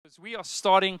Purpose. We are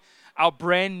starting our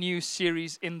brand new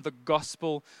series in the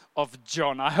Gospel of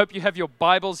John. I hope you have your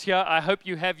Bibles here. I hope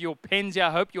you have your pens here.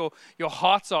 I hope your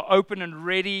hearts are open and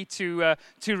ready to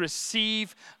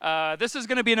receive. This is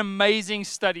going to be an amazing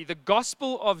study. The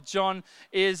Gospel of John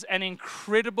is an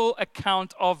incredible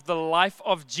account of the life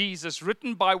of Jesus,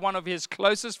 written by one of his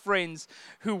closest friends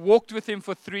who walked with him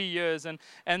for 3 years.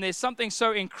 And there's something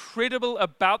so incredible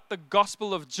about the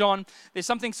Gospel of John. There's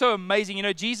something so amazing. You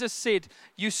know, Jesus said,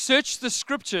 you search the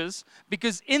scriptures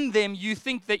because in them you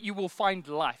think that you will find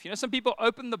life. You know, some people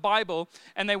open the Bible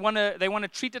and they want to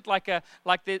treat it like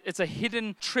it's a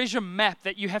hidden treasure map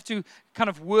that you have to kind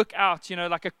of work out, you know,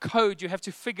 like a code you have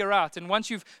to figure out. And once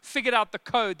you've figured out the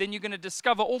code, then you're going to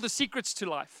discover all the secrets to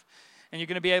life. And you're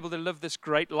going to be able to live this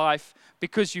great life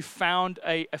because you found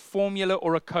a formula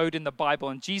or a code in the Bible.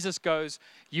 And Jesus goes,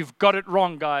 you've got it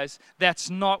wrong, guys. That's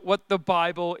not what the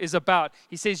Bible is about.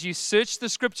 He says, you search the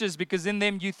scriptures because in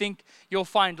them you think you'll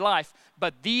find life.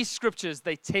 But these scriptures,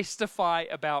 they testify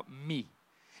about me.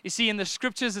 You see, in the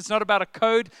scriptures, it's not about a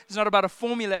code, it's not about a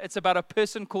formula, it's about a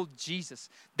person called Jesus.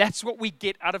 That's what we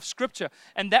get out of scripture.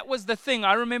 And that was the thing.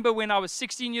 I remember when I was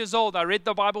 16 years old, I read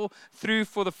the Bible through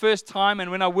for the first time. And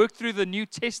when I worked through the New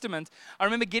Testament, I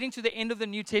remember getting to the end of the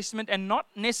New Testament and not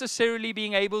necessarily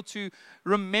being able to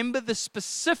remember the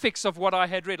specifics of what I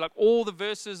had read, like all the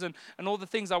verses and all the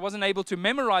things. I wasn't able to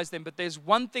memorize them. But there's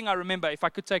one thing I remember. If I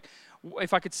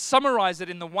could summarize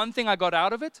it in the one thing I got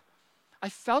out of it, I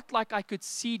felt like I could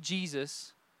see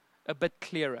Jesus a bit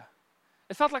clearer.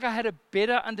 It felt like I had a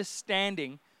better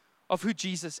understanding of who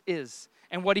Jesus is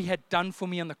and what he had done for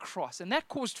me on the cross. And that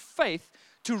caused faith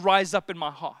to rise up in my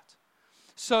heart.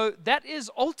 So that is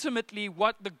ultimately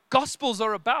what the Gospels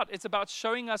are about. It's about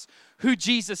showing us who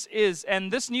Jesus is.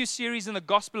 And this new series in the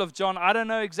Gospel of John, I don't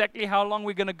know exactly how long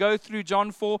we're going to go through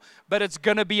John for, but it's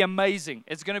going to be amazing.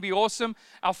 It's going to be awesome.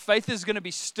 Our faith is going to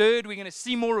be stirred. We're going to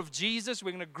see more of Jesus.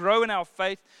 We're going to grow in our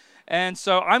faith. And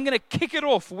so I'm going to kick it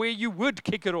off where you would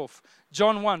kick it off.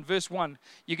 John 1, verse 1.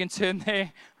 You can turn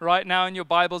there right now in your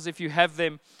Bibles if you have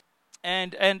them.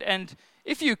 And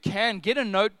if you can, get a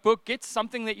notebook, get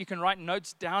something that you can write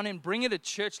notes down in, bring it to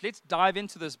church. Let's dive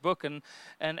into this book and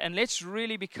let's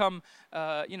really become,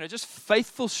 just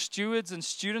faithful stewards and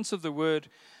students of the Word,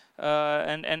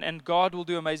 and God will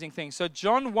do amazing things. So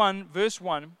John 1, verse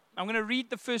 1, I'm going to read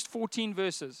the first 14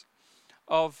 verses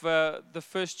of the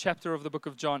first chapter of the book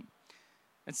of John.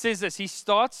 It says this, he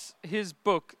starts his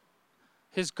book,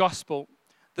 his gospel,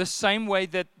 the same way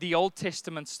that the Old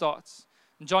Testament starts.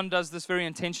 John does this very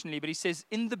intentionally, but he says,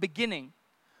 in the beginning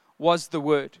was the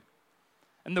Word.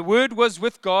 And the Word was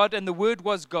with God, and the Word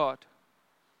was God.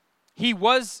 He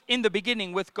was in the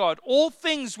beginning with God. All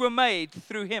things were made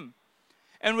through him.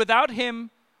 And without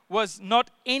him was not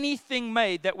anything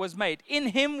made that was made. In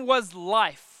him was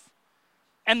life,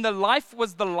 and the life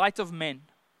was the light of men.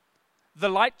 The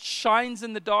light shines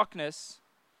in the darkness,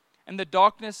 and the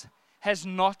darkness has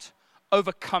not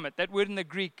overcome it. That word in the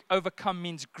Greek, overcome,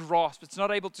 means grasp. It's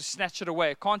not able to snatch it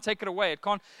away. It can't take it away.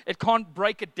 It can't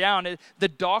break it down. The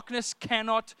darkness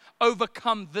cannot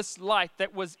overcome this light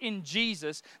that was in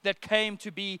Jesus that came to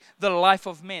be the life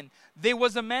of men. There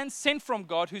was a man sent from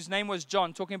God whose name was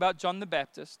John, talking about John the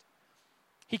Baptist.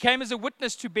 He came as a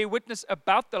witness to bear witness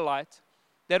about the light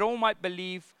that all might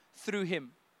believe through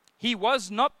him. He was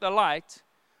not the light,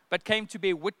 but came to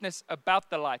bear witness about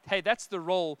the light. Hey, that's the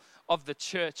role of the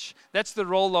church. That's the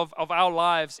role of our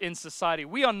lives in society.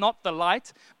 We are not the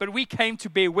light, but we came to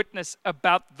bear witness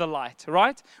about the light,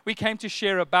 right? We came to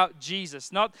share about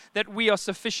Jesus. Not that we are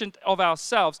sufficient of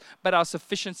ourselves, but our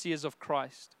sufficiency is of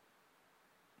Christ.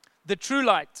 The true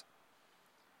light,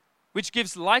 which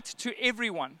gives light to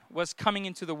everyone, was coming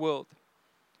into the world.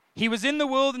 He was in the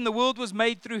world, and the world was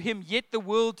made through him, yet the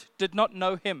world did not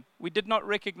know him. We did not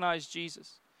recognize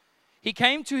Jesus. He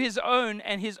came to his own,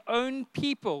 and his own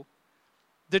people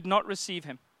did not receive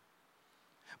him.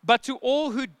 But to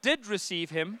all who did receive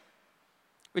him,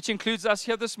 which includes us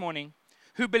here this morning,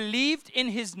 who believed in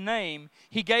his name,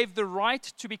 he gave the right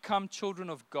to become children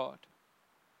of God.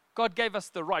 God gave us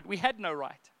the right. We had no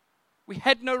right. We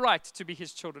had no right to be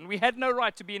his children. We had no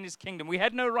right to be in his kingdom. We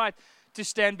had no right to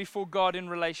stand before God in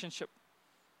relationship.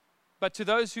 But to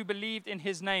those who believed in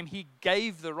his name, he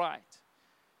gave the right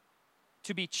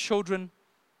to be children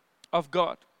of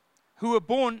God, who were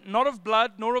born not of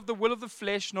blood, nor of the will of the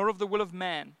flesh, nor of the will of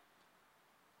man,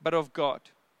 but of God.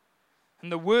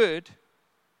 And the Word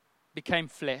became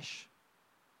flesh,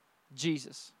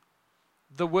 Jesus.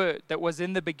 The Word that was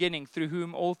in the beginning, through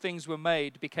whom all things were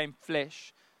made, became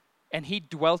flesh, and he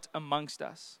dwelt amongst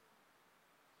us.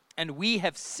 And we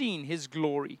have seen his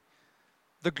glory,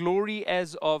 the glory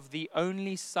as of the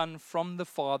only Son from the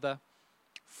Father,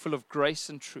 full of grace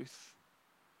and truth.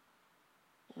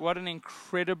 What an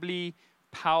incredibly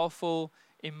powerful,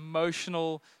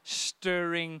 emotional,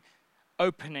 stirring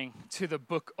opening to the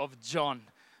book of John.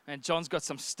 And John's got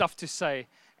some stuff to say,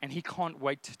 and he can't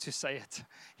wait to say it.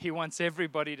 He wants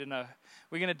everybody to know.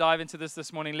 We're going to dive into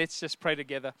this morning. Let's just pray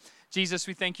together. Jesus,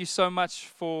 we thank you so much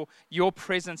for your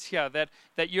presence here, that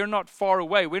you're not far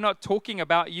away. We're not talking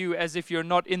about you as if you're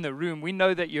not in the room. We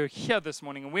know that you're here this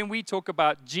morning. And when we talk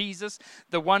about Jesus,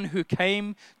 the one who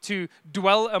came to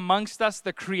dwell amongst us,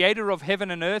 the creator of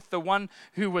heaven and earth, the one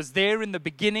who was there in the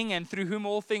beginning and through whom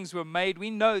all things were made,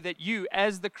 we know that you,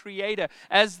 as the creator,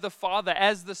 as the Father,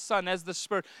 as the Son, as the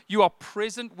Spirit, you are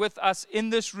present with us in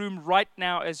this room right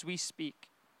now as we speak.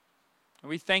 And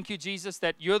we thank you, Jesus,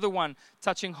 that you're the one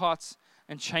touching hearts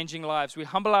and changing lives. We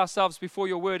humble ourselves before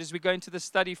your word as we go into the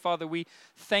study, Father. We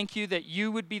thank you that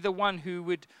you would be the one who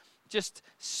would just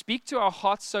speak to our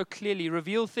hearts so clearly,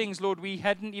 reveal things, Lord, we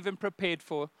hadn't even prepared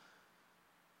for.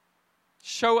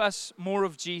 Show us more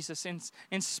of Jesus,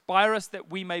 inspire us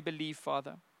that we may believe,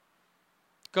 Father.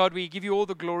 God, we give you all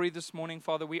the glory this morning,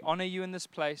 Father. We honor you in this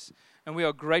place, and we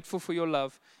are grateful for your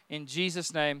love. In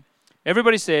Jesus' name,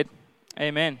 everybody said,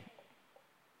 amen.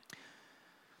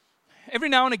 Every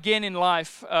now and again in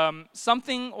life,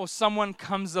 something or someone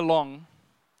comes along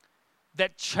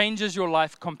that changes your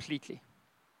life completely.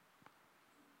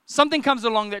 Something comes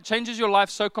along that changes your life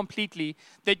so completely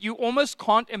that you almost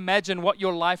can't imagine what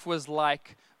your life was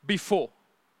like before.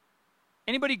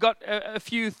 Anybody got a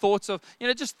few thoughts of,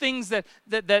 just things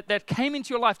that came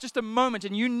into your life, just a moment,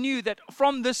 and you knew that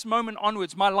from this moment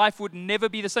onwards, my life would never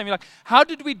be the same. You're like, how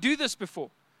did we do this before?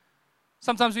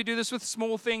 Sometimes we do this with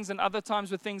small things, and other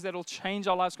times with things that will change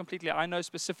our lives completely. I know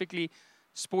specifically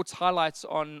sports highlights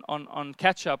on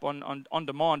catch-up, on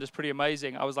demand is pretty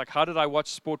amazing. I was like, how did I watch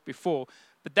sport before?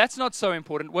 But that's not so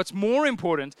important. What's more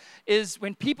important is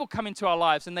when people come into our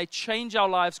lives and they change our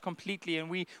lives completely, and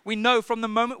we know from the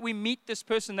moment we meet this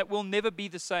person that we'll never be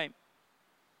the same.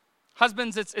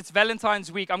 Husbands, it's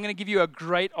Valentine's week. I'm going to give you a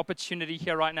great opportunity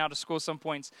here right now to score some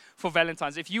points for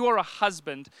Valentine's. If you are a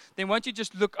husband, then won't you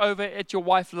just look over at your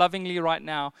wife lovingly right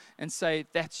now and say,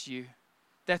 that's you.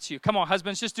 That's you. Come on,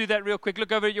 husbands, just do that real quick.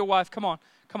 Look over at your wife. Come on.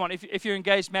 Come on. If you're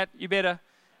engaged, Matt, you better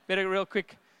real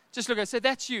quick. Just look and say,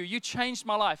 that's you. You changed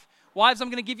my life. Wives, I'm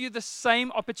going to give you the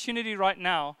same opportunity right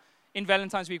now in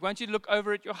Valentine's week. Won't you look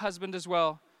over at your husband as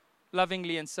well,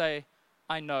 lovingly, and say,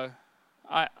 I know.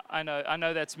 I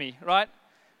know that's me, right?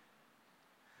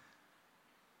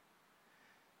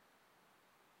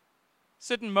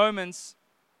 Certain moments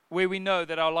where we know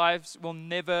that our lives will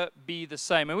never be the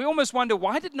same. And we almost wonder,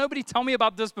 why did nobody tell me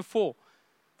about this before?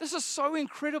 This is so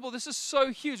incredible. This is so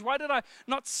huge. Why did I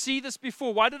not see this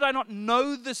before? Why did I not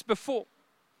know this before?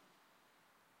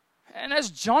 And as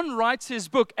John writes his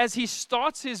book, as he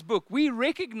starts his book, we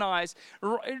recognize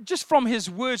just from his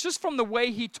words, just from the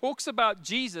way he talks about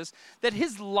Jesus, that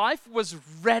his life was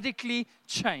radically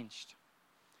changed.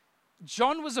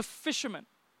 John was a fisherman.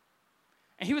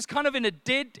 And he was kind of in a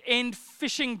dead-end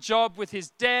fishing job with his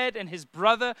dad and his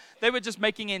brother. They were just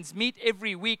making ends meet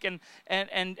every week.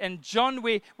 And John,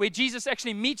 where Jesus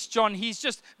actually meets John, he's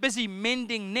just busy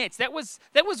mending nets. That was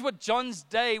what John's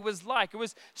day was like. It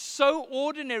was so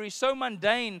ordinary, so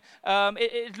mundane.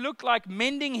 It looked like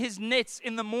mending his nets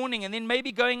in the morning and then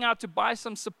maybe going out to buy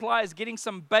some supplies, getting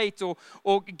some bait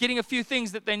or getting a few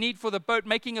things that they need for the boat,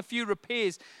 making a few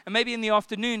repairs. And maybe in the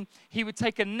afternoon, he would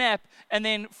take a nap. And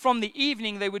then from the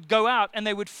evening, they would go out and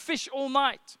they would fish all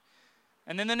night.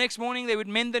 And then the next morning they would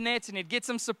mend the nets and he'd get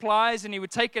some supplies and he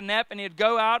would take a nap and he'd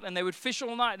go out and they would fish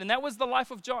all night. And that was the life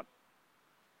of John.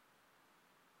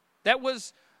 That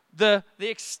was the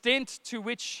extent to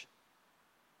which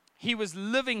he was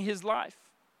living his life.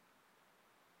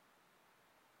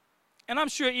 And I'm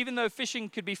sure even though fishing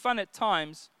could be fun at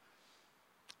times,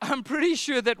 I'm pretty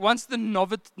sure that once the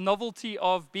novelty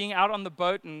of being out on the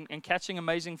boat and catching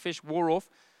amazing fish wore off,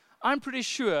 I'm pretty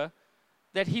sure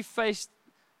that he faced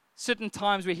certain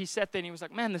times where he sat there and he was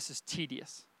like, man, this is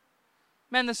tedious.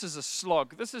 Man, this is a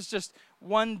slog. This is just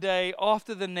one day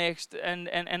after the next. And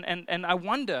I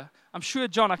wonder, I'm sure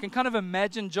John, I can kind of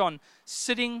imagine John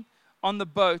sitting on the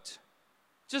boat,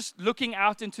 just looking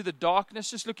out into the darkness,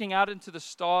 just looking out into the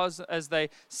stars as they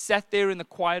sat there in the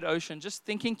quiet ocean, just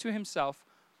thinking to himself,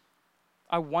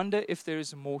 I wonder if there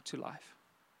is more to life.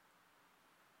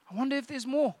 I wonder if there's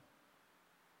more.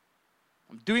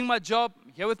 I'm doing my job.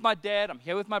 I'm here with my dad. I'm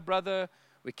here with my brother.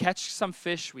 We catch some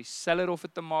fish. We sell it off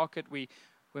at the market. We're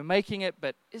making it.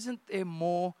 But isn't there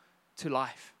more to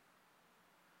life?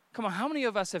 Come on, how many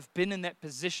of us have been in that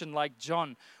position like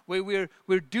John, where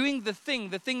we're doing the thing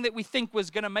that we think was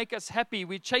going to make us happy.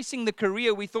 We're chasing the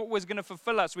career we thought was going to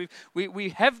fulfill us. We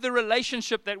have the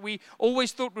relationship that we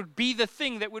always thought would be the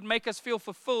thing that would make us feel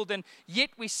fulfilled. And yet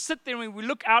we sit there and we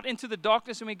look out into the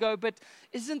darkness and we go, but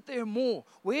isn't there more?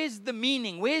 Where's the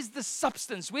meaning? Where's the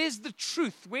substance? Where's the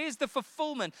truth? Where's the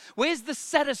fulfillment? Where's the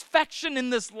satisfaction in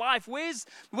this life? Where's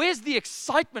the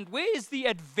excitement? Where's the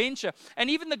adventure? And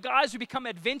even the guys who become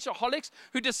adventureholics,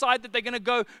 who decide that they're going to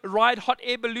go ride hot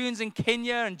air balloons in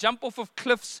Kenya and jump off of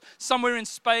cliffs somewhere in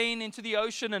Spain into the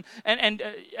ocean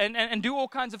and do all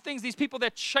kinds of things. These people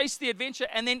that chase the adventure,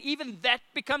 and then even that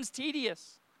becomes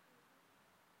tedious.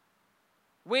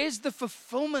 Where's the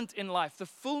fulfillment in life, the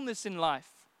fullness in life?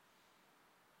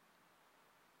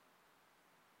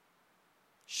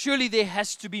 Surely there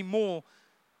has to be more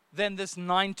than this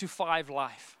 9 to 5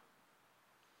 life.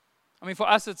 I mean, for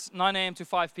us, it's 9 a.m. to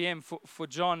 5 p.m. For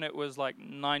John, it was like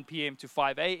 9 p.m. to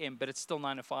 5 a.m., but it's still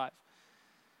 9 to 5.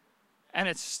 And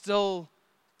it's still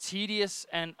tedious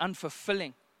and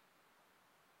unfulfilling.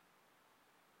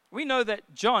 We know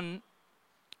that John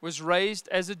was raised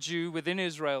as a Jew within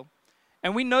Israel.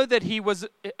 And we know that he was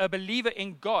a believer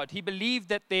in God. He believed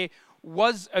that there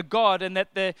was a God, and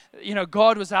that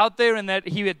God was out there, and that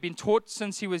he had been taught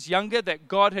since he was younger that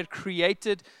God had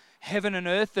created heaven and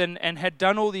earth and had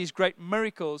done all these great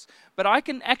miracles. But I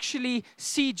can actually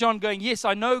see John going, yes,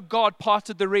 I know God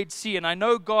parted the Red Sea, and I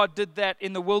know God did that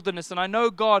in the wilderness, and I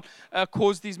know God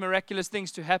caused these miraculous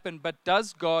things to happen, but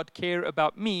does God care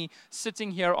about me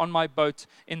sitting here on my boat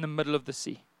in the middle of the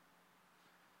sea?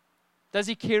 Does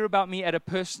he care about me at a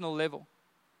personal level?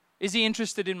 Is he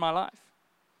interested in my life?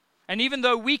 And even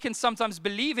though we can sometimes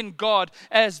believe in God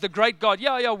as the great God,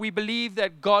 we believe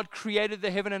that God created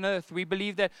the heaven and earth. We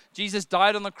believe that Jesus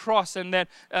died on the cross and that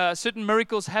certain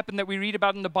miracles happen that we read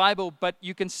about in the Bible, but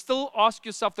you can still ask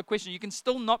yourself the question, you can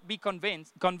still not be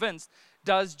convinced,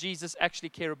 does Jesus actually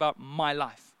care about my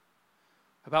life?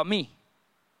 About me?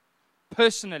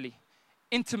 Personally?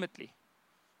 Intimately?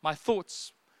 My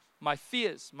thoughts? My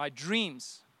fears? My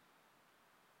dreams?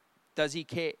 Does he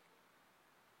care?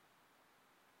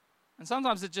 And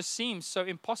sometimes it just seems so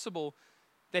impossible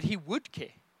that he would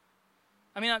care.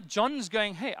 I mean, John's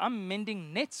going, hey, I'm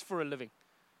mending nets for a living.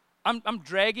 I'm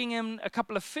dragging in a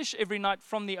couple of fish every night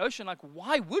from the ocean. Like,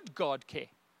 why would God care?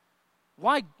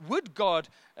 Why would God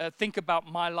think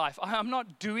about my life? I'm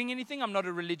not doing anything. I'm not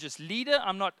a religious leader.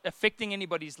 I'm not affecting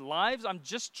anybody's lives. I'm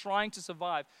just trying to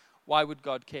survive. Why would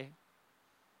God care?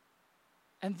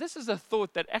 And this is a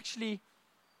thought that actually,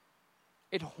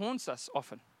 it haunts us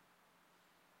often.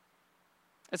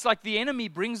 It's like the enemy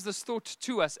brings this thought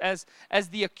to us as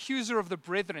the accuser of the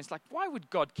brethren. It's like, why would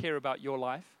God care about your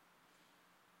life?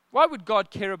 Why would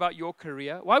God care about your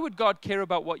career? Why would God care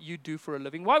about what you do for a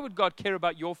living? Why would God care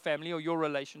about your family or your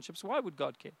relationships? Why would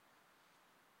God care?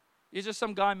 You're just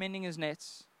some guy mending his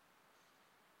nets,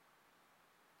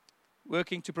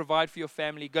 working to provide for your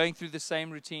family, going through the same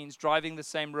routines, driving the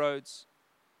same roads.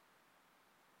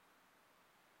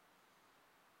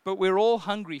 But we're all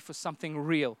hungry for something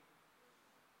real.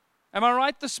 Am I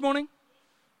right this morning?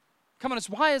 Come on, it's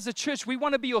why as a church we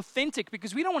want to be authentic,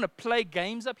 because we don't want to play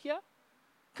games up here.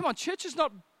 Come on, church is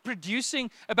not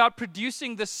about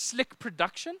producing the slick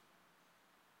production.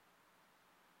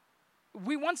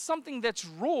 We want something that's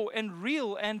raw and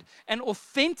real and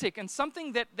authentic, and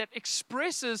something that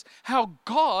expresses how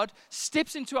God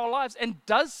steps into our lives and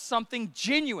does something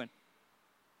genuine.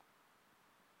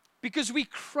 Because we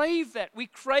crave that. We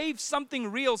crave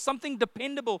something real, something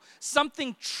dependable,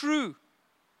 something true.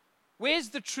 Where's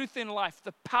the truth in life?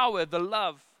 The power, the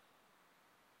love.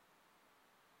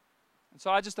 And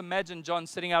so I just imagine John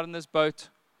sitting out in this boat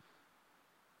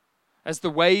as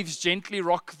the waves gently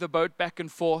rock the boat back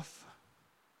and forth.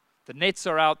 The nets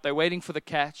are out. They're waiting for the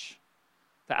catch.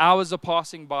 The hours are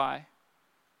passing by.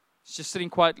 He's just sitting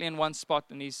quietly in one spot,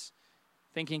 and he's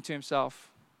thinking to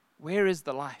himself, where is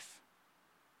the life?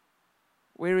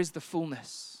 Where is the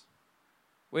fullness?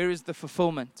 Where is the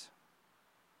fulfillment?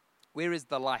 Where is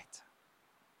the light?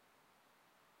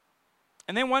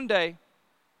 And then one day,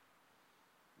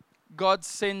 God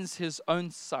sends his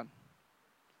own son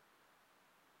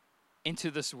into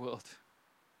this world.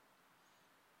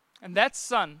 And that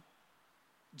son,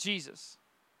 Jesus,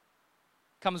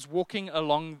 comes walking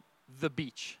along the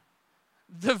beach.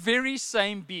 The very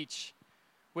same beach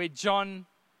where John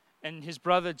and his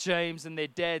brother James and their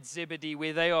dad Zebedee,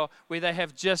 where they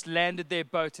have just landed their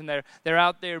boat, and they're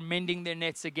out there mending their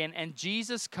nets again. And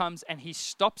Jesus comes and he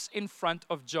stops in front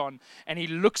of John, and he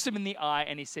looks him in the eye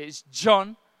and he says,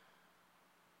 John,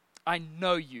 I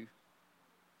know you.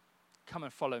 Come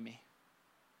and follow me.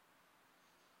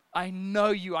 I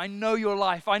know you. I know your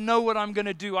life. I know what I'm going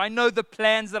to do. I know the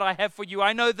plans that I have for you.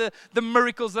 I know the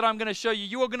miracles that I'm going to show you.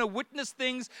 You are going to witness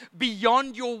things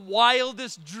beyond your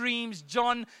wildest dreams.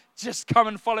 John, just come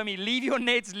and follow me. Leave your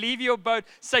nets, leave your boat,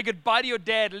 say goodbye to your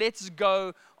dad. Let's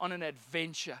go on an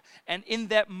adventure. And in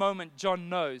that moment, John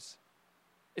knows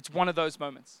it's one of those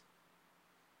moments.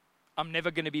 I'm never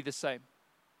going to be the same.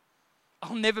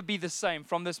 I'll never be the same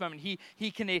from this moment.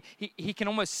 He can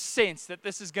almost sense that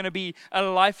this is going to be a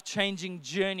life-changing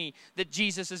journey that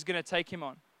Jesus is going to take him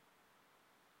on.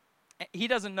 He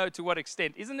doesn't know to what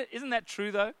extent. Isn't that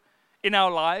true, though, in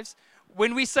our lives?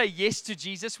 When we say yes to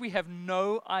Jesus, we have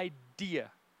no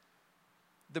idea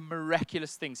the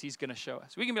miraculous things he's going to show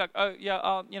us. We can be like, oh, yeah,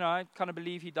 I kind of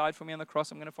believe he died for me on the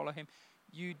cross. I'm going to follow him.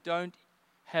 You don't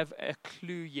have a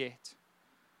clue yet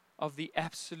of the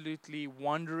absolutely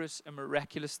wondrous and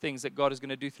miraculous things that God is going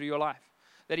to do through your life,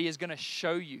 that he is going to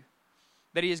show you,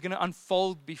 that he is going to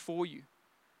unfold before you.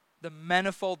 The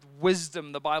manifold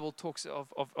wisdom the Bible talks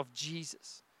of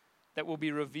Jesus that will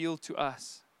be revealed to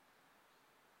us.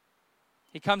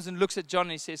 He comes and looks at John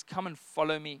and he says, come and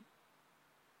follow me.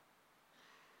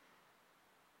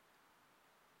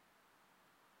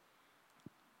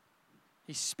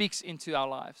 He speaks into our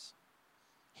lives.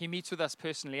 He meets with us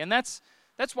personally. And that's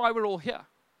why we're all here.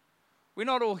 We're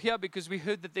not all here because we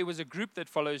heard that there was a group that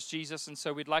follows Jesus, and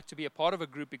so we'd like to be a part of a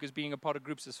group because being a part of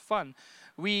groups is fun.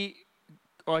 We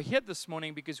are here this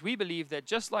morning because we believe that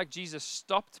just like Jesus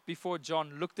stopped before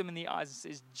John, looked him in the eyes and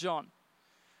says, John,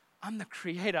 I'm the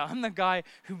creator. I'm the guy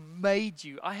who made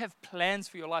you. I have plans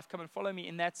for your life. Come and follow me.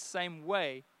 In that same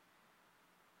way,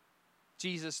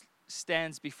 Jesus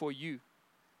stands before you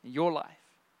in your life.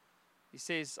 He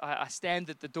says, I stand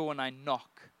at the door and I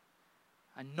knock.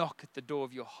 I knock at the door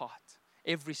of your heart.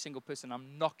 Every single person,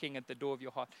 I'm knocking at the door of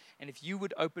your heart. And if you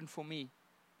would open for me,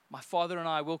 my Father and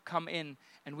I will come in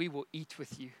and we will eat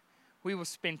with you. We will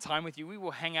spend time with you. We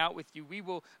will hang out with you. We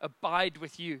will abide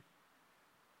with you.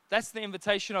 That's the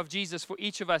invitation of Jesus for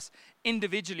each of us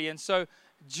individually. And so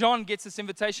John gets this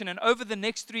invitation, and over the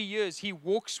next 3 years, he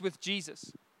walks with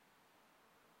Jesus.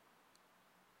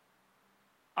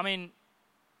 I mean,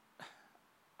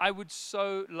 I would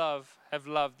so have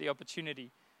loved the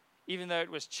opportunity, even though it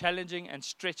was challenging and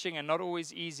stretching and not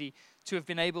always easy, to have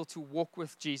been able to walk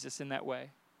with Jesus in that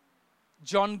way.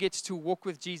 John gets to walk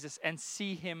with Jesus and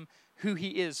see him who he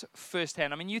is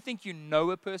firsthand. I mean, you think you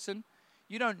know a person?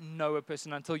 You don't know a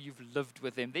person until you've lived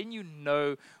with them. Then you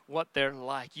know what they're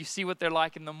like. You see what they're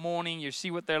like in the morning. You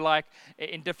see what they're like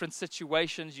in different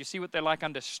situations. You see what they're like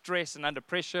under stress and under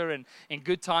pressure and in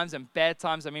good times and bad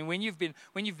times. I mean, when you've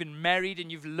been married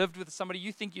and you've lived with somebody,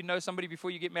 you think you know somebody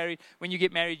before you get married. When you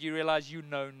get married, you realize you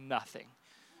know nothing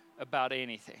about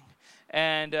anything.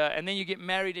 And then you get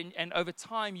married, and over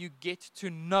time you get to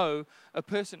know a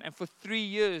person. And for 3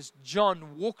 years,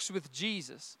 John walks with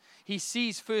Jesus. He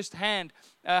sees firsthand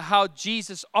how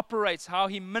Jesus operates, how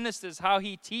he ministers, how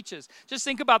he teaches. Just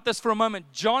think about this for a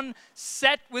moment. John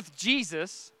sat with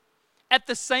Jesus at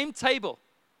the same table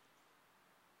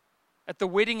at the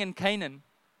wedding in Canaan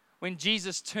when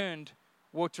Jesus turned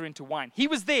water into wine. He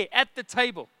was there at the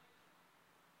table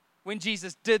when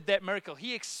Jesus did that miracle.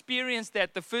 He experienced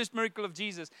that, the first miracle of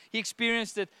Jesus. He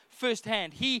experienced it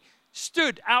firsthand. He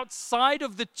stood outside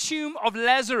of the tomb of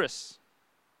Lazarus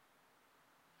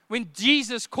when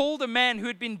Jesus called a man who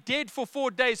had been dead for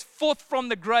 4 days forth from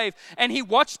the grave, and he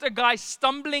watched a guy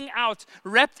stumbling out,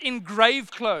 wrapped in grave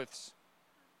clothes.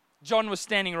 John was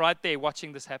standing right there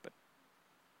watching this happen.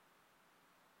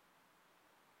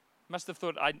 Must have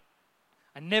thought, I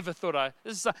never thought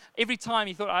every time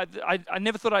he thought, I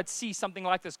never thought I'd see something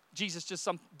like this. Jesus just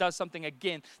does something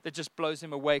again that just blows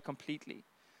him away completely.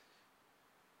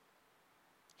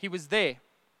 He was there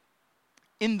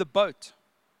in the boat,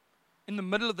 in the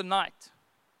middle of the night,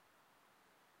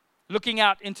 looking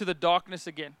out into the darkness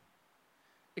again.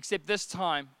 Except this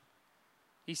time,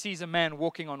 he sees a man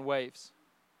walking on waves,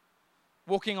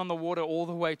 walking on the water all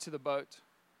the way to the boat,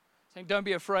 saying, don't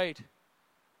be afraid.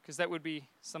 Because that would be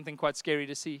something quite scary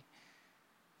to see.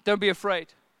 Don't be afraid.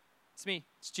 It's me.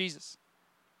 It's Jesus.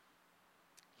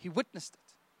 He witnessed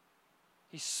it.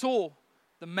 He saw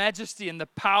the majesty and the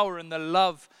power and the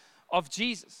love of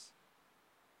Jesus.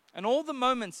 And all the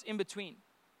moments in between,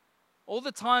 all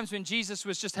the times when Jesus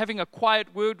was just having a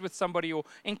quiet word with somebody or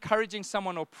encouraging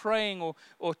someone or praying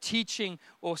or teaching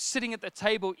or sitting at the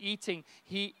table eating,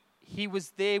 he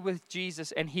was there with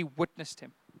Jesus and he witnessed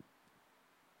him.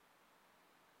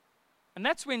 And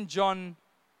that's when John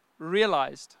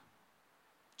realized,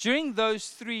 during those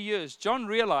 3 years, John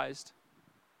realized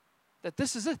that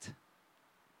this is it.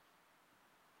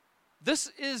 This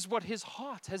is what his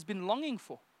heart has been longing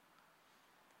for.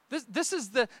 This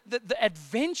is the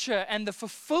adventure and the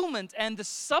fulfillment and the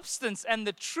substance and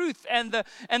the truth and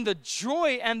the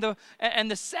joy and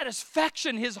the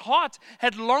satisfaction his heart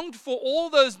had longed for all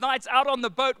those nights out on the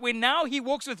boat, where now he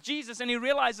walks with Jesus and he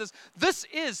realizes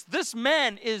this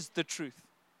man is the truth.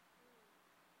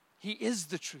 He is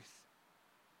the truth.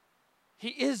 He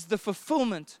is the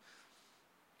fulfillment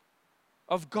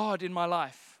of God in my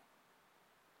life.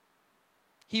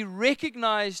 He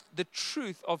recognized the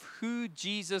truth of who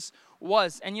Jesus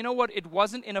was. And you know what? It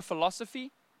wasn't in a philosophy.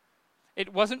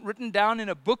 It wasn't written down in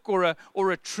a book or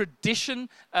a tradition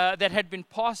that had been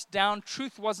passed down.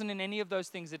 Truth wasn't in any of those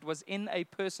things. It was in a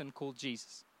person called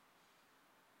Jesus.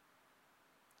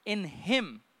 In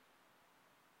him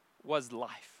was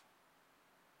life.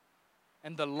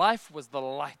 And the life was the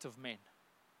light of men.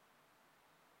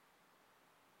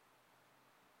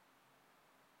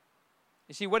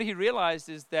 You see, what he realized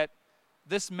is that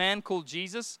this man called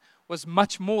Jesus was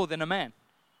much more than a man.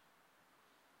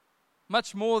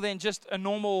 Much more than just a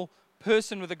normal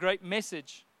person with a great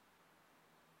message.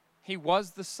 He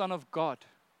was the Son of God.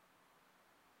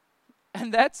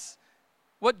 And that's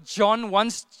what John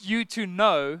wants you to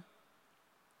know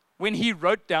when he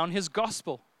wrote down his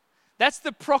gospel. That's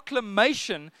the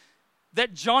proclamation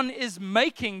that John is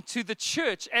making to the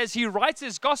church as he writes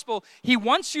his gospel. He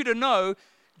wants you to know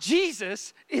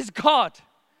Jesus is God.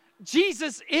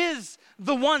 Jesus is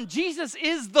the one. Jesus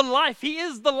is the life. He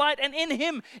is the light, and in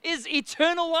him is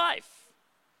eternal life.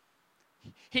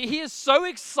 He is so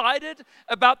excited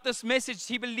about this message.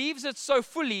 He believes it so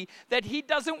fully that he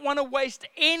doesn't want to waste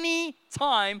any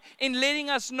time in letting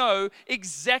us know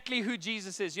exactly who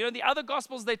Jesus is. You know, the other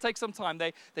gospels, they take some time.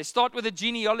 They start with a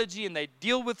genealogy and they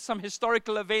deal with some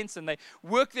historical events and they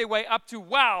work their way up to,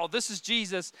 wow, this is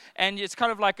Jesus. And it's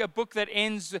kind of like a book that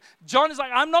ends. John is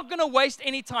like, I'm not going to waste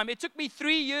any time. It took me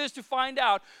 3 years to find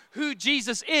out who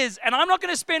Jesus is, and I'm not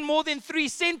going to spend more than 3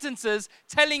 sentences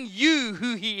telling you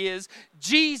who he is.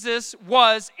 Jesus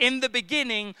was in the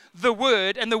beginning the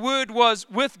Word, and the Word was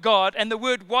with God, and the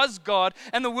Word was God,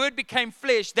 and the Word became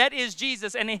flesh. That is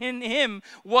Jesus, and in him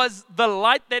was the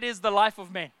light that is the life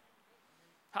of man.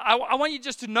 I want you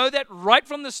just to know that right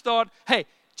from the start. Hey,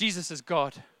 Jesus is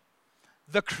God,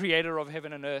 the creator of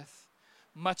heaven and earth,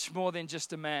 much more than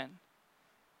just a man.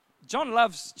 John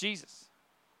loves Jesus.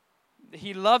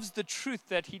 He loves the truth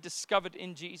that he discovered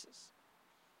in Jesus.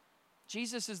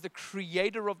 Jesus is the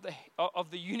creator of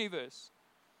the universe.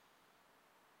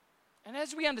 And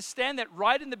as we understand that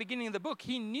right in the beginning of the book,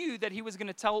 he knew that he was going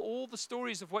to tell all the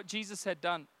stories of what Jesus had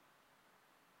done.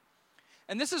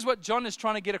 And this is what John is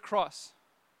trying to get across.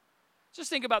 Just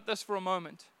think about this for a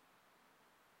moment.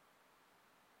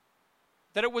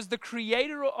 That it was the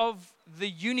creator of the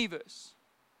universe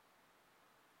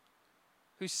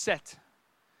who sat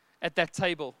at that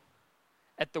table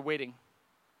at the wedding,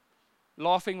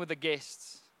 laughing with the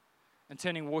guests and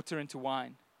turning water into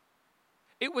wine.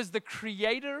 It was the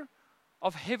creator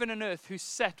of heaven and earth who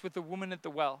sat with the woman at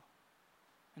the well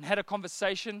and had a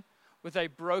conversation with a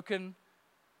broken,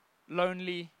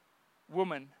 lonely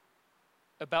woman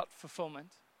about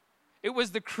fulfillment. It was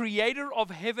the creator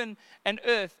of heaven and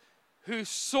earth who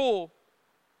saw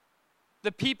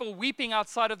the people weeping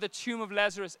outside of the tomb of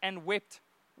Lazarus and wept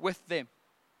with them.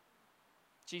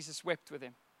 Jesus wept with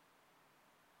him.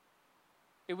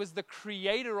 It was the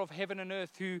creator of heaven and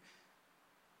earth who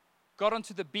got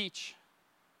onto the beach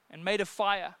and made a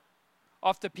fire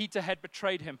after Peter had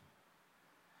betrayed him.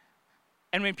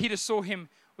 And when Peter saw him,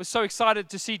 was so excited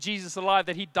to see Jesus alive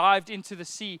that he dived into the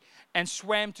sea and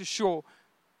swam to shore.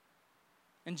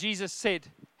 And Jesus said,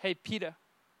 hey, Peter,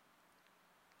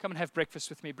 come and have breakfast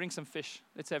with me. Bring some fish.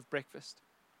 Let's have breakfast.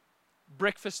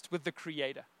 Breakfast with the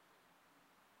creator.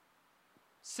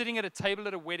 Sitting at a table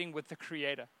at a wedding with the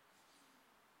creator.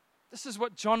 This is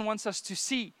what John wants us to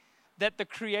see, that the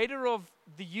creator of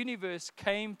the universe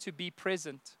came to be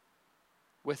present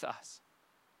with us.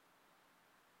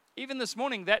 Even this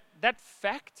morning, that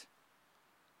fact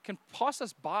can pass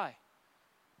us by.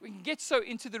 We can get so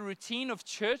into the routine of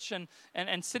church and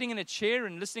sitting in a chair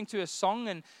and listening to a song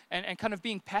and kind of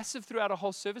being passive throughout a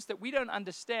whole service that we don't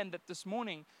understand that this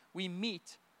morning we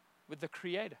meet with the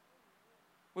creator.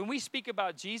 When we speak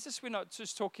about Jesus, we're not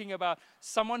just talking about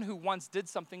someone who once did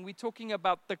something. We're talking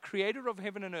about the creator of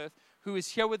heaven and earth who is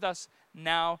here with us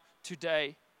now,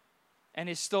 today, and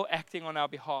is still acting on our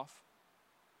behalf.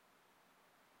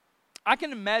 I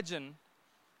can imagine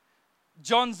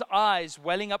John's eyes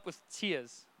welling up with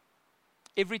tears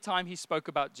every time he spoke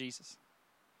about Jesus.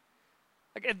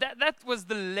 Like that was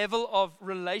the level of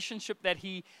relationship that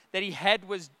he had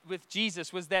with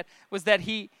Jesus, was that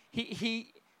he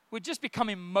would just become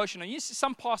emotional. You see,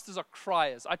 some pastors are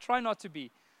criers. I try not to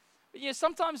be. But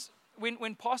sometimes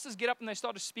when pastors get up and they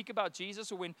start to speak about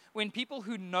Jesus, or when people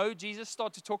who know Jesus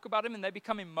start to talk about him and they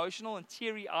become emotional and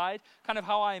teary-eyed, kind of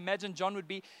how I imagine John would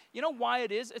be, you know why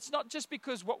it is? It's not just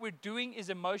because what we're doing is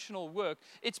emotional work.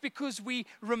 It's because we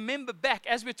remember back,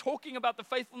 as we're talking about the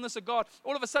faithfulness of God,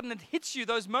 all of a sudden it hits you,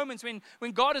 those moments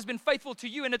when God has been faithful to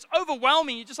you, and it's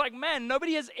overwhelming. You're just like, man,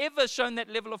 nobody has ever shown that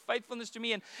level of faithfulness to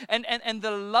me. And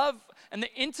the love and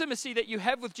the intimacy that you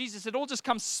have with Jesus, it all just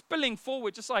comes spilling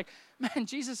forward, just like, man,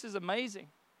 Jesus is amazing.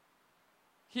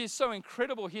 He is so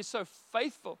incredible. He is so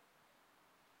faithful.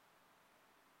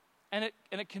 And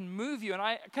it can move you. And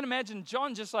I can imagine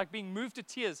John just like being moved to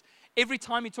tears every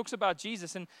time he talks about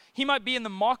Jesus. And he might be in the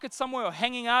market somewhere or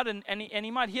hanging out, and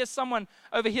he might hear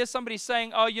somebody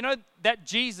saying, oh, you know, that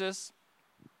Jesus,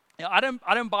 I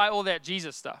don't buy all that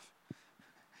Jesus stuff.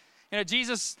 You know,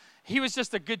 Jesus, he was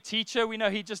just a good teacher. We know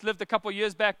he just lived a couple of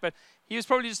years back, but he was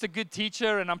probably just a good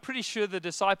teacher, and I'm pretty sure the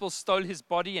disciples stole his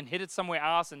body and hid it somewhere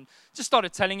else and just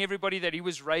started telling everybody that he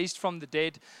was raised from the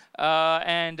dead.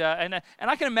 And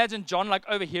I can imagine John like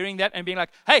overhearing that and being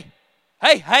like, hey,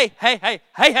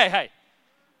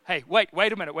 wait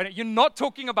a minute. You're not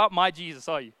talking about my Jesus,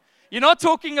 are you? You're not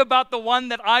talking about the one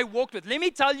that I walked with. Let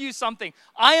me tell you something.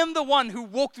 I am the one who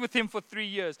walked with him for 3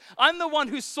 years. I'm the one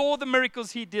who saw the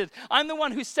miracles he did. I'm the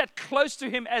one who sat close to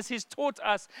him as he's taught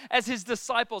us, as his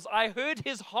disciples. I heard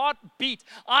his heart beat.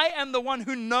 I am the one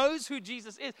who knows who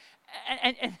Jesus is.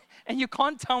 And you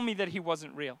can't tell me that he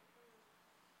wasn't real.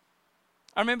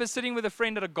 I remember sitting with a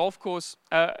friend at a golf course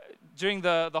during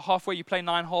the halfway. You play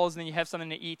 9 holes and then you have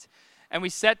something to eat. And we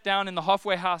sat down in the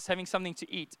halfway house having something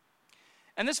to eat.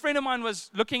 And this friend of mine was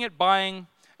looking at buying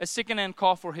a second-hand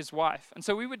car for his wife. And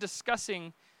so we were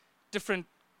discussing different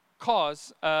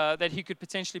cars that he could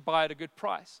potentially buy at a good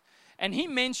price. And he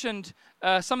mentioned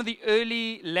some of the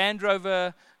early Land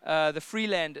Rover, the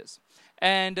Freelanders.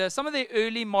 And some of the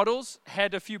early models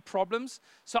had a few problems.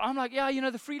 So I'm like, yeah, you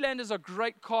know, the Freelanders are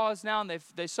great cars now, and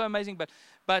they're so amazing.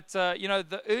 But you know,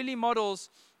 the early models,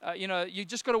 you know, you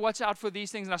just got to watch out for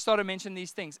these things. And I started mentioning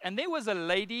these things. And there was a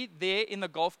lady there in the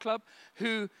golf club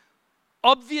who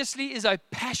obviously is a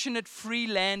passionate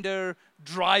Freelander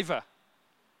driver,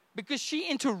 because she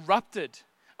interrupted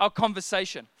our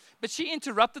conversation. But she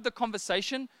interrupted the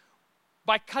conversation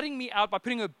by cutting me out, by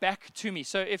putting her back to me.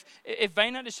 So if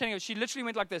Vaina is telling her, she literally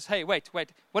went like this, hey, wait,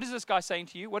 what is this guy saying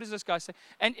to you? What is this guy saying?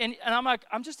 And I'm like,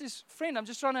 I'm just his friend. I'm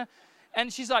just trying to.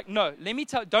 And she's like, no,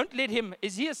 don't let him,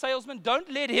 is he a salesman?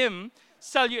 Don't let him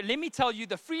sell you. Let me tell you,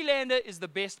 the Freelander is the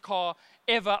best car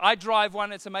ever. I drive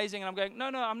one, it's amazing. And I'm going, no,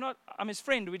 I'm not, I'm his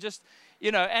friend. We just,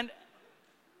 you know,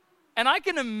 and I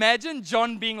can imagine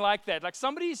John being like that. Like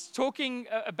somebody's talking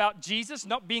about Jesus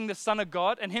not being the Son of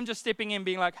God, and him just stepping in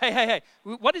being like, hey,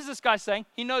 what is this guy saying?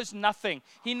 He knows nothing.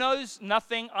 He knows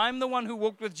nothing. I'm the one who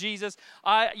walked with Jesus.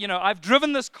 I've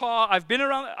driven this car. I've been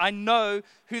around. I know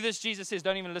who this Jesus is.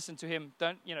 Don't even listen to him.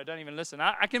 Don't even listen.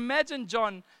 I can imagine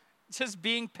John just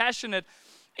being passionate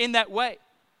in that way.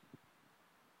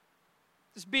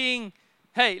 Just being,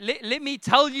 hey, let me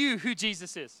tell you who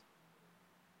Jesus is.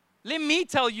 Let me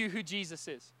tell you who Jesus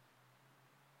is.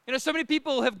 You know, so many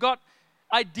people have got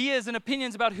ideas and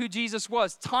opinions about who Jesus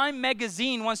was. Time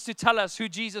magazine wants to tell us who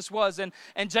Jesus was, and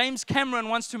James Cameron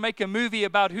wants to make a movie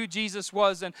about who Jesus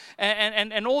was, and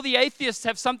all the atheists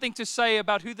have something to say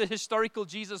about who the historical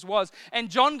Jesus was.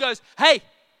 And John goes, hey,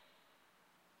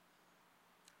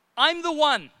 I'm the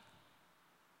one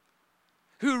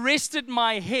who rested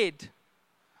my head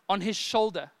on his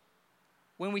shoulder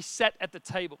when we sat at the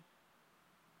table.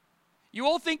 You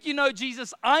all think you know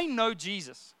Jesus. I know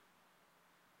Jesus.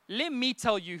 Let me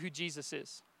tell you who Jesus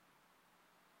is.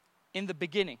 In the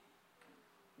beginning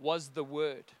was the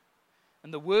Word.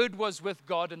 And the Word was with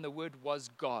God, and the Word was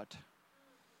God.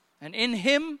 And in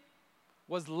Him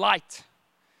was light.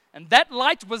 And that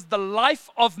light was the life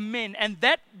of men. And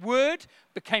that Word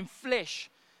became flesh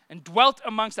and dwelt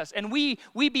amongst us. And we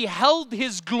beheld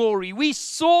His glory. We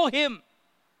saw Him.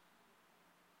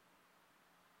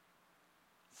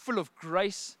 Full of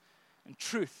grace and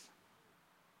truth.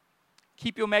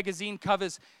 Keep your magazine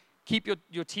covers, keep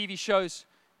your TV shows,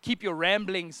 keep your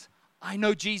ramblings. I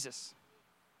know Jesus.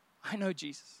 I know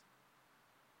Jesus.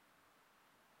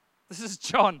 This is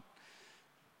John.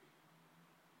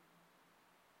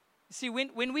 See,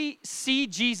 when we see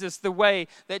Jesus the way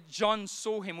that John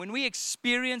saw him, when we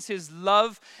experience his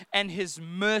love and his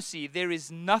mercy, there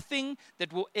is nothing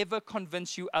that will ever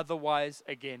convince you otherwise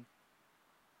again.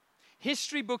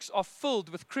 History books are filled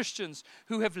with Christians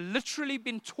who have literally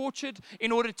been tortured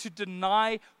in order to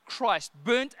deny Christ,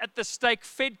 burnt at the stake,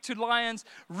 fed to lions,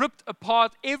 ripped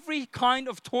apart, every kind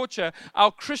of torture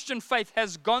our Christian faith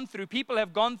has gone through, people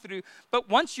have gone through. But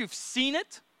once you've seen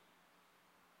it,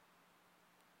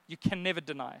 you can never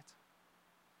deny it.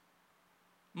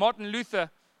 Martin Luther,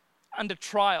 under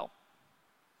trial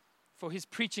for his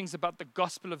preachings about the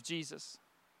gospel of Jesus.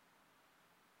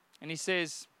 And he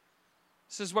says,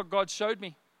 this is what God showed me.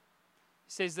 He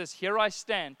says this, here I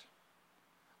stand,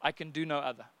 I can do no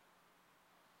other.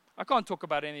 I can't talk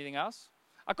about anything else.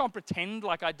 I can't pretend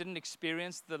like I didn't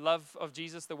experience the love of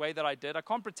Jesus the way that I did. I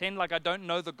can't pretend like I don't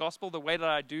know the gospel the way that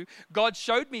I do. God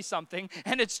showed me something,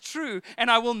 and it's true, and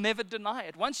I will never deny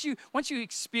it. Once you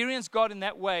experience God in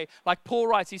that way, like Paul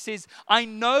writes, he says, I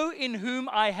know in whom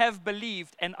I have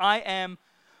believed, and I am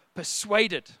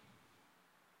persuaded.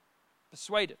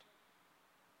 Persuaded.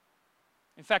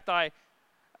 In fact, I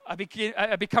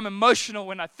become emotional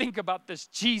when I think about this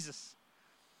Jesus,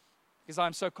 because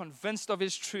I'm so convinced of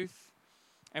his truth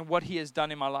and what he has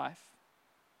done in my life.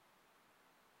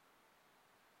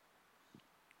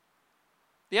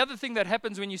 The other thing that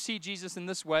happens when you see Jesus in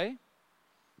this way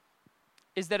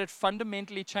is that it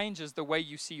fundamentally changes the way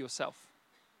you see yourself.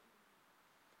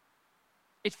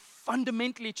 It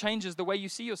fundamentally changes the way you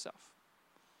see yourself.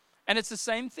 And it's the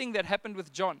same thing that happened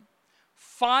with John.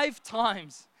 5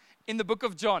 times in the book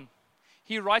of John,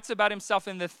 he writes about himself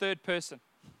in the third person.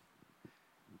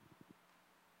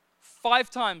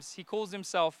 5 times he calls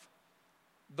himself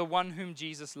the one whom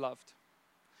Jesus loved,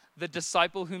 the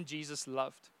disciple whom Jesus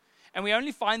loved. And we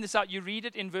only find this out, you read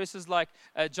it in verses like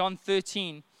John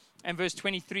 13 and verse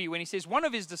 23, when he says, one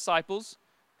of his disciples,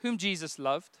 whom Jesus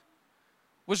loved,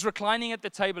 was reclining at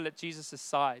the table at Jesus'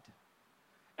 side.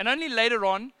 And only later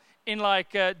on, in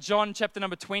John chapter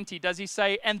number 20, does he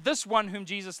say, and this one whom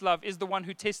Jesus loved is the one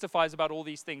who testifies about all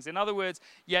these things. In other words,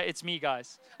 yeah, it's me,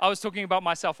 guys. I was talking about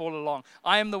myself all along.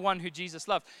 I am the one who Jesus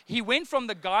loved. He went from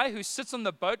the guy who sits on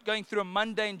the boat going through a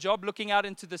mundane job, looking out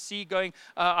into the sea, going,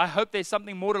 I hope there's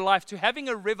something more to life, to having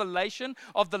a revelation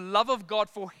of the love of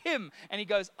God for him. And he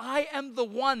goes, I am the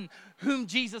one whom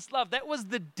Jesus loved. That was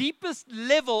the deepest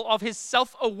level of his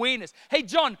self-awareness. Hey,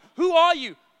 John, who are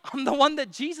you? I'm the one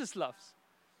that Jesus loves.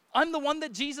 I'm the one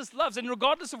that Jesus loves. And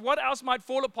regardless of what else might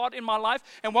fall apart in my life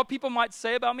and what people might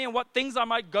say about me and what things I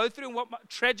might go through and what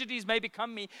tragedies may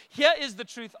become me, here is the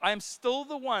truth. I am still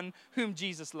the one whom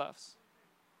Jesus loves.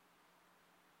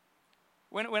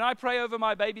 When I pray over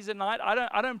my babies at night,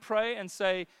 I don't pray and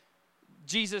say,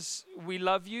 Jesus, we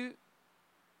love you.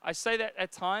 I say that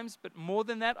at times, but more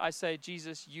than that, I say,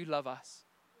 Jesus, you love us.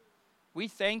 We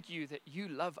thank you that you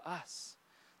love us,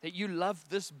 that you love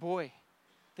this boy,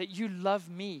 that you love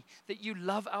me, that you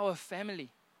love our family.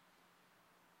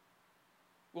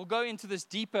 We'll go into this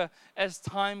deeper as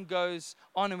time goes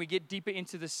on and we get deeper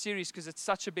into this series because it's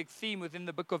such a big theme within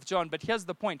the book of John. But here's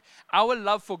the point. Our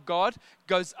love for God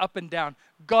goes up and down.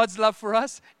 God's love for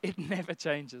us, it never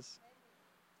changes.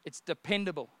 It's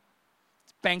dependable.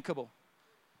 It's bankable.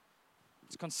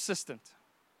 It's consistent.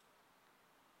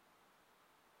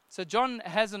 So John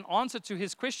has an answer to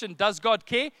his question, does God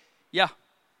care? Yeah.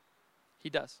 He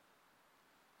does.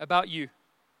 About you.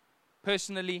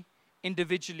 Personally,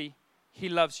 individually, he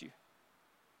loves you.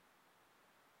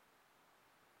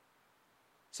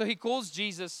 So he calls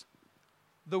Jesus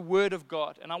the Word of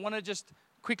God. And I want to just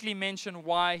quickly mention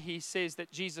why he says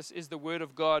that Jesus is the Word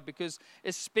of God, because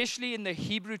especially in the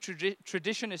Hebrew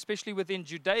tradition, especially within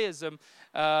Judaism,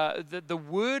 the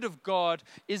Word of God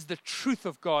is the truth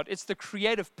of God. It's the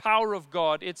creative power of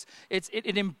God. It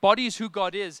embodies who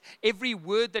God is. Every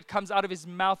word that comes out of his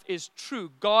mouth is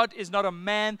true. God is not a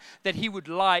man that he would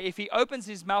lie. If he opens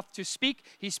his mouth to speak,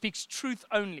 he speaks truth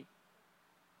only.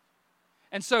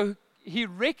 And so he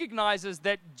recognizes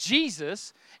that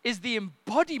Jesus is the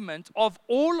embodiment of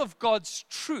all of God's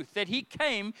truth, that he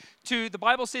came to, the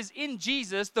Bible says, in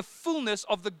Jesus, the fullness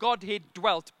of the Godhead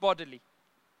dwelt bodily.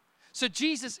 So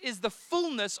Jesus is the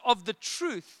fullness of the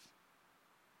truth.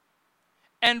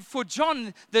 And for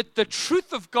John, the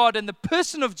truth of God and the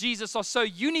person of Jesus are so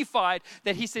unified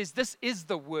that he says, this is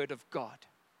the Word of God.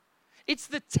 It's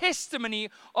the testimony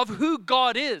of who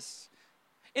God is.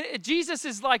 Jesus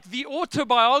is like the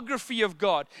autobiography of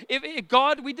God. If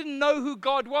God, we didn't know who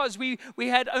God was. We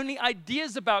had only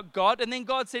ideas about God. And then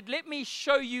God said, let me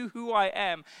show you who I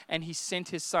am. And he sent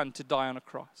his son to die on a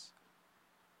cross.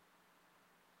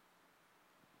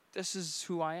 This is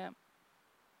who I am.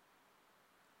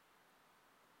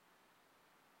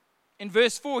 In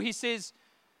verse 4, he says,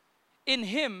 in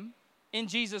him, in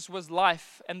Jesus was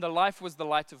life, and the life was the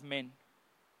light of men.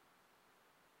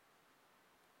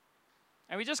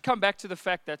 And we just come back to the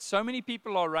fact that so many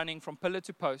people are running from pillar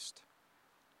to post,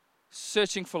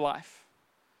 searching for life,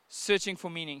 searching for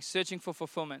meaning, searching for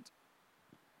fulfillment.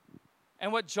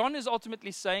 And what John is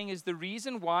ultimately saying is the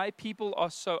reason why people are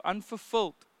so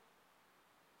unfulfilled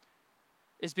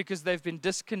is because they've been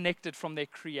disconnected from their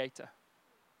Creator.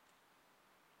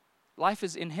 Life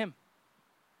is in Him.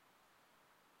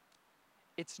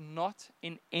 It's not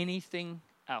in anything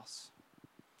else.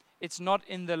 It's not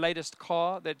in the latest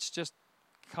car that's just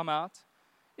come out.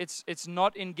 It's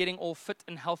not in getting all fit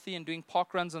and healthy and doing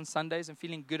park runs on Sundays and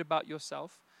feeling good about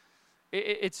yourself.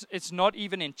 It's not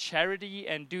even in charity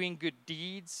and doing good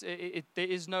deeds. There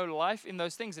is no life in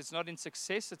those things. It's not in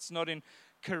success. It's not in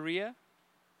career.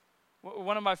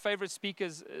 One of my favorite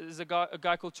speakers is a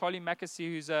guy called Charlie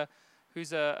Mackesy,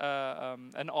 who's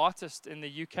an artist in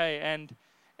the UK,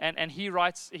 and he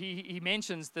writes. He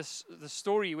mentions the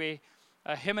story where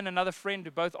him and another friend,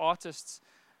 who both artists,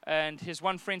 and his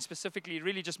one friend specifically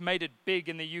really just made it big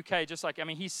in the UK. Just like, I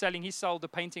mean, he sold a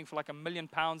painting for like £1 million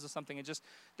or something, and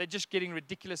they're just getting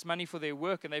ridiculous money for their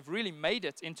work, and they've really made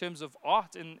it in terms of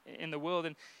art in the world.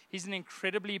 And he's an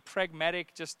incredibly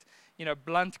pragmatic, just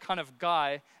blunt kind of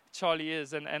guy. Charlie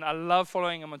is, and I love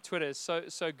following him on Twitter. It's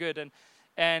so good.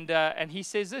 And he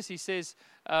says this. He says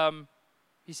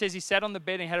he sat on the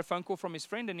bed and had a phone call from his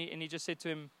friend, and he just said to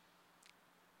him,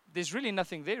 "There's really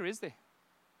nothing there, is there?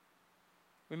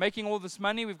 We're making all this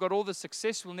money, we've got all this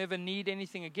success, we'll never need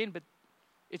anything again, but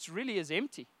it's really is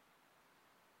empty."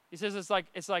 He says it's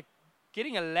like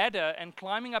getting a ladder and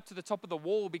climbing up to the top of the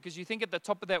wall because you think at the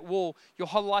top of that wall your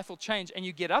whole life will change, and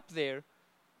you get up there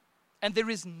and there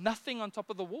is nothing on top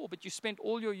of the wall, but you spent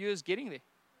all your years getting there.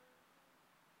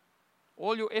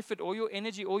 All your effort, all your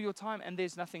energy, all your time, and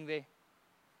there's nothing there.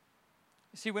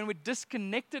 You see, when we're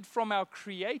disconnected from our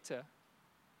Creator,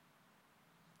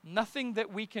 nothing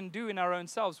that we can do in our own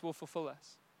selves will fulfill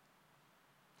us.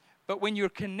 But when you're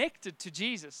connected to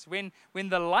Jesus, when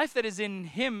the life that is in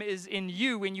Him is in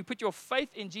you, when you put your faith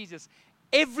in Jesus,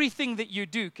 everything that you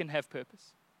do can have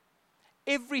purpose.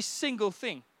 Every single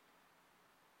thing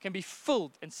can be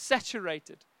filled and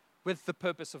saturated with the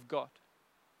purpose of God.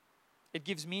 It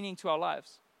gives meaning to our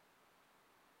lives.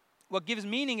 What gives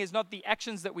meaning is not the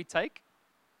actions that we take,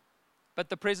 but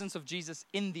the presence of Jesus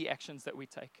in the actions that we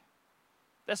take.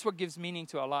 That's what gives meaning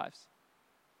to our lives.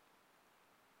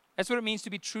 That's what it means to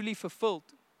be truly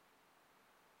fulfilled.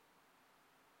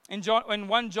 In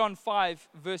 1 John 5,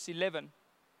 verse 11,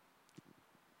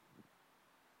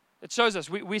 it shows us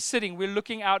we're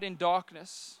looking out in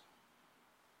darkness.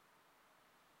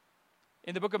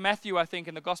 In the book of Matthew, I think,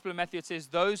 in the Gospel of Matthew, it says,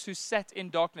 "Those who sat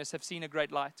in darkness have seen a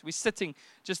great light." We're sitting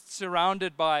just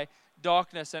surrounded by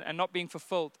darkness and not being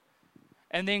fulfilled.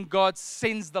 And then God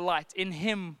sends the light. In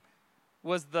Him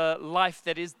was the life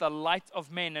that is the light of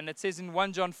men. And it says in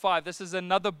 1 John 5, this is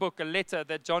another book, a letter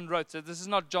that John wrote. So this is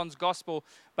not John's gospel,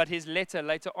 but his letter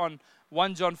later on.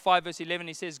 1 John 5, verse 11,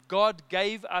 he says, "God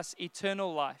gave us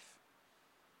eternal life,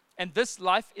 and this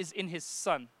life is in His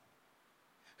Son.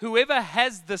 Whoever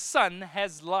has the Son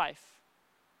has life.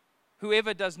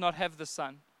 Whoever does not have the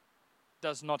Son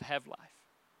does not have life."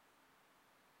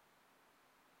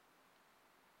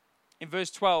 In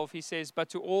verse 12, he says, "But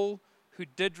to all who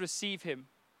did receive Him,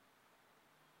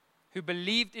 who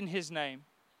believed in His name,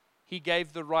 He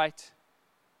gave the right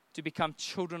to become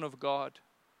children of God,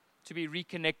 to be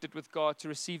reconnected with God, to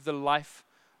receive the life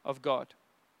of God."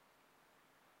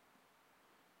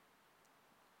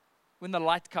 When the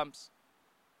light comes,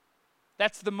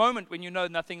 that's the moment when you know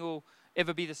nothing will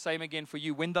ever be the same again for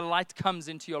you. When the light comes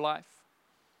into your life,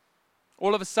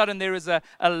 all of a sudden there is a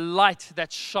light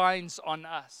that shines on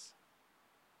us.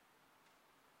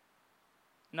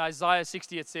 In Isaiah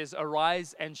 60 it says,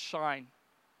 "Arise and shine,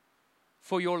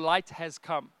 for your light has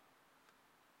come,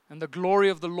 and the glory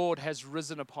of the Lord has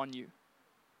risen upon you."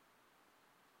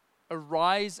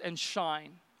 Arise and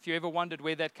shine. If you ever wondered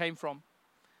where that came from,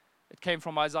 it came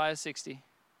from Isaiah 60.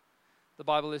 The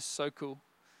Bible is so cool.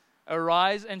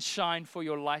 Arise and shine, for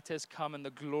your light has come, and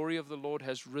the glory of the Lord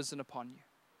has risen upon you.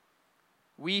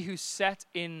 We who sat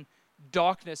in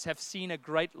darkness have seen a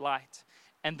great light,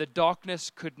 and the darkness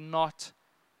could not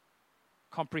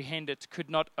comprehend it, could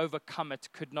not overcome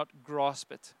it, could not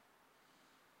grasp it.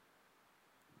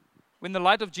 When the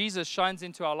light of Jesus shines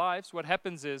into our lives, what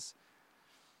happens is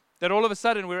that all of a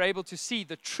sudden we're able to see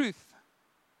the truth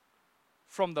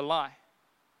from the lie.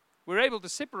 We're able to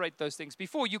separate those things.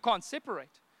 Before, you can't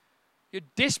separate. You're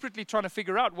desperately trying to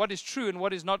figure out what is true and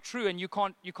what is not true, and you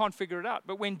can't figure it out.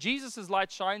 But when Jesus'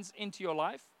 light shines into your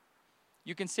life,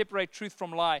 you can separate truth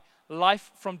from lie,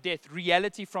 life from death,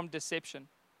 reality from deception.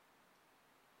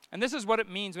 And this is what it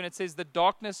means when it says the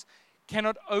darkness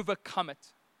cannot overcome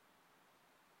it.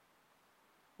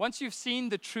 Once you've seen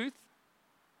the truth,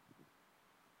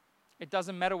 it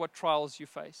doesn't matter what trials you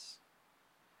face.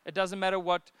 It doesn't matter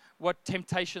what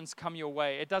temptations come your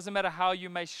way. It doesn't matter how you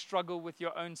may struggle with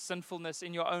your own sinfulness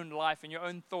in your own life and your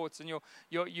own thoughts and your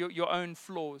own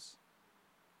flaws.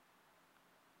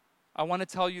 I want to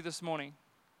tell you this morning,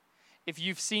 if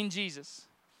you've seen Jesus,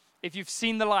 if you've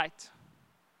seen the light,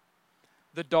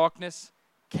 the darkness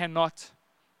cannot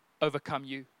overcome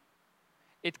you.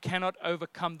 It cannot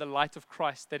overcome the light of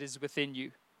Christ that is within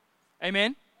you.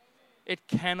 Amen? It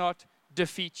cannot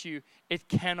defeat you. It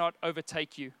cannot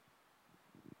overtake you.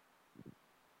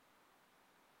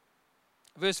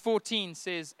 Verse 14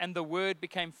 says, "And the Word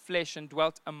became flesh and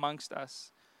dwelt amongst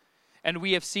us. And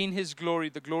we have seen His glory,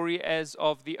 the glory as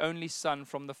of the only Son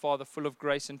from the Father, full of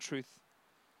grace and truth."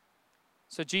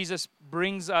 So Jesus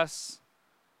brings us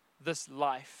this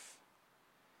life.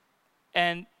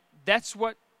 And that's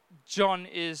what John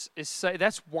is saying.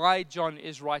 That's why John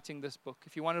is writing this book.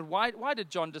 If you wondered, why did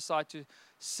John decide to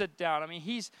sit down? I mean,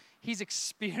 he's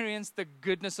experienced the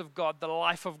goodness of God, the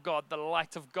life of God, the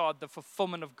light of God, the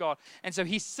fulfillment of God. And so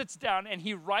he sits down and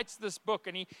he writes this book,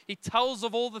 and he tells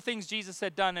of all the things Jesus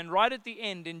had done. And right at the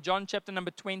end, in John chapter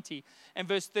number 20 and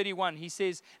verse 31, he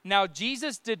says, "Now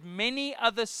Jesus did many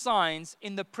other signs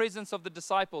in the presence of the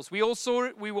disciples." We all saw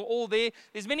it. We were all there.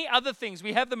 There's many other things.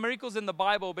 We have the miracles in the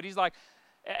Bible, but he's like,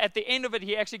 at the end of it,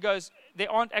 he actually goes,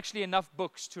 there aren't actually enough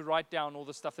books to write down all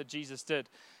the stuff that Jesus did.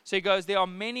 So he goes, there are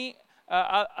many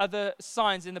other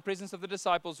signs in the presence of the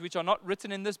disciples which are not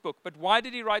written in this book. But why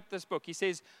did he write this book? He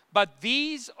says, "But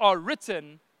these are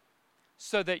written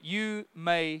so that you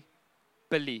may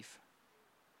believe."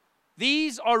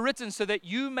 These are written so that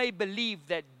you may believe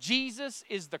that Jesus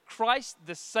is the Christ,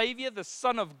 the Savior, the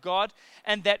Son of God,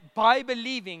 and that by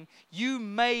believing you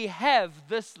may have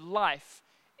this life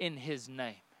in His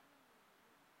name.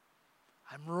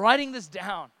 I'm writing this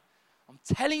down. I'm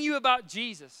telling you about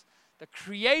Jesus, the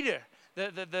Creator,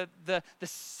 the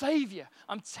Savior.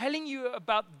 I'm telling you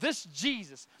about this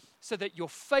Jesus so that your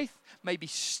faith may be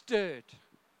stirred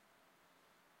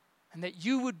and that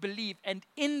you would believe, and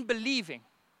in believing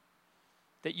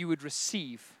that you would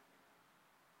receive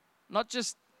not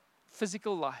just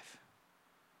physical life,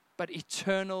 but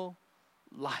eternal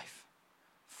life,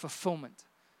 fulfillment,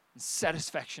 and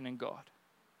satisfaction in God.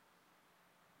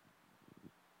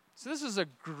 So this is a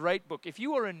great book. If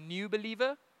you are a new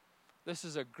believer, this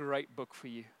is a great book for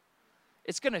you.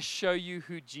 It's going to show you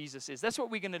who Jesus is. That's what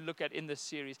we're going to look at in this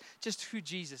series, just who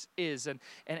Jesus is. And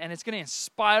it's going to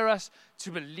inspire us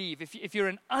to believe. If you're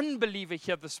an unbeliever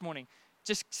here this morning,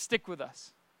 just stick with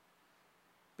us.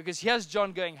 Because here's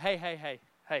John going, hey,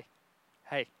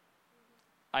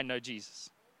 I know Jesus.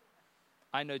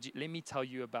 Let me tell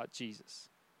you about Jesus.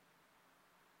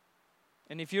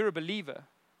 And if you're a believer,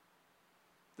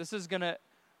 this is going to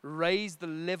raise the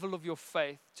level of your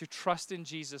faith to trust in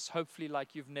Jesus, hopefully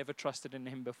like you've never trusted in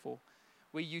Him before,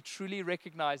 where you truly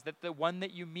recognize that the one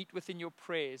that you meet with in your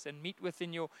prayers and meet with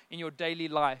in your daily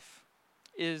life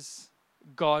is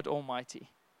God Almighty.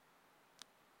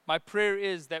 My prayer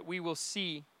is that we will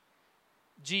see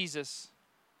Jesus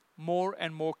more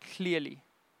and more clearly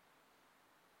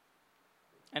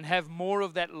and have more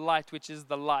of that light, which is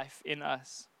the life in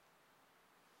us.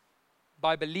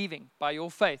 By believing, by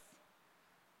your faith,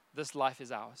 this life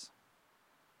is ours.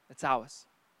 It's ours.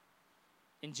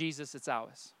 In Jesus, it's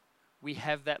ours. We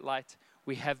have that light.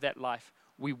 We have that life.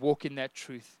 We walk in that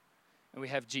truth. And we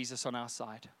have Jesus on our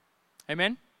side.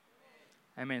 Amen?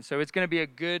 Amen. So it's going to be a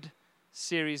good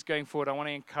series going forward. I want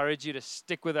to encourage you to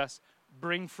stick with us.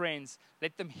 Bring friends.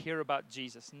 Let them hear about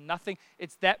Jesus.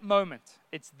 It's that moment.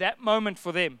 It's that moment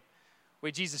for them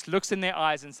where Jesus looks in their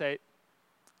eyes and says,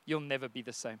 "You'll never be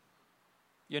the same.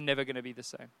 You're never going to be the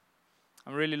same."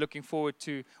 I'm really looking forward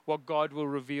to what God will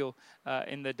reveal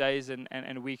in the days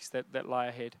and weeks that lie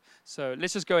ahead. So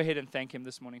let's just go ahead and thank Him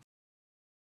this morning.